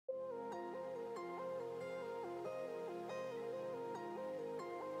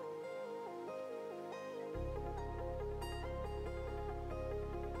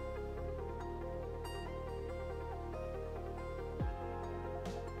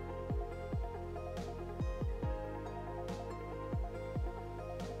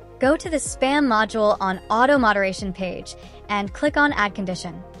Go to the spam module on Auto Moderation page and click on Add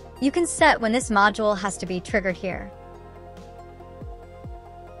Condition. You can set when this module has to be triggered here.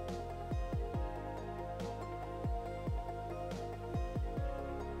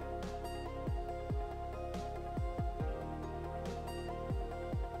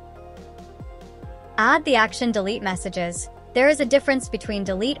 Add the action Delete Messages. There is a difference between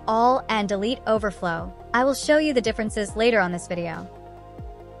Delete All and Delete Overflow. I will show you the differences later on this video.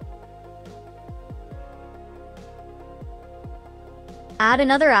 Add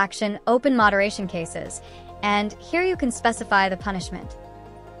another action, Open Moderation Cases, and here you can specify the punishment.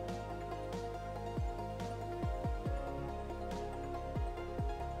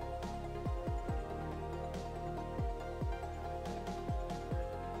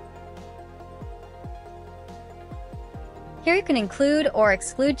 Here you can include or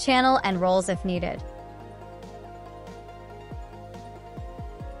exclude channel and roles if needed.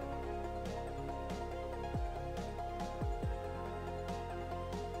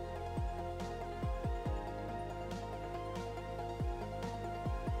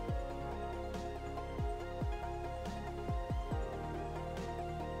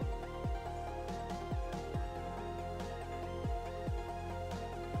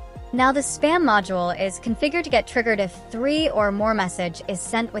 Now the spam module is configured to get triggered if 3 or more message is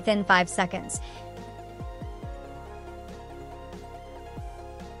sent within 5 seconds.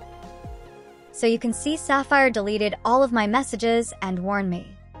 So you can see Sapphire deleted all of my messages and warned me.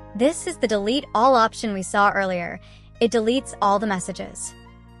 This is the delete all option we saw earlier. It deletes all the messages.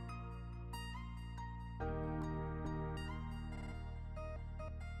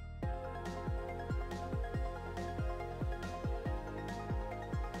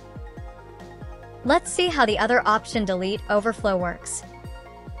 Let's see how the other option Delete Overflow works.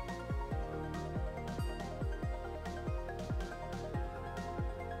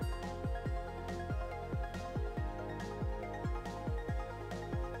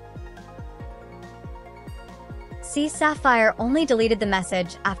 See, Sapphire only deleted the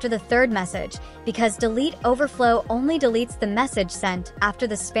message after the third message because Delete Overflow only deletes the message sent after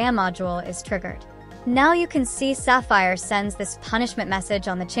the spam module is triggered. Now you can see Sapphire sends this punishment message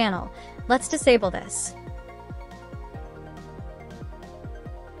on the channel. Let's disable this.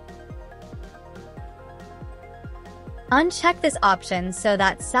 Uncheck this option so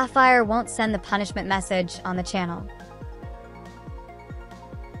that Sapphire won't send the punishment message on the channel.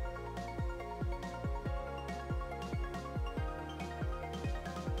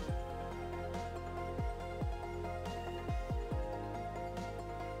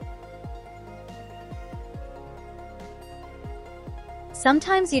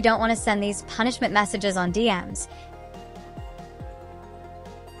 Sometimes you don't want to send these punishment messages on DMs.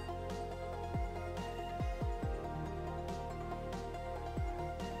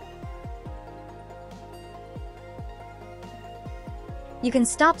 You can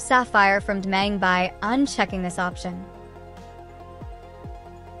stop Sapphire from DMing by unchecking this option.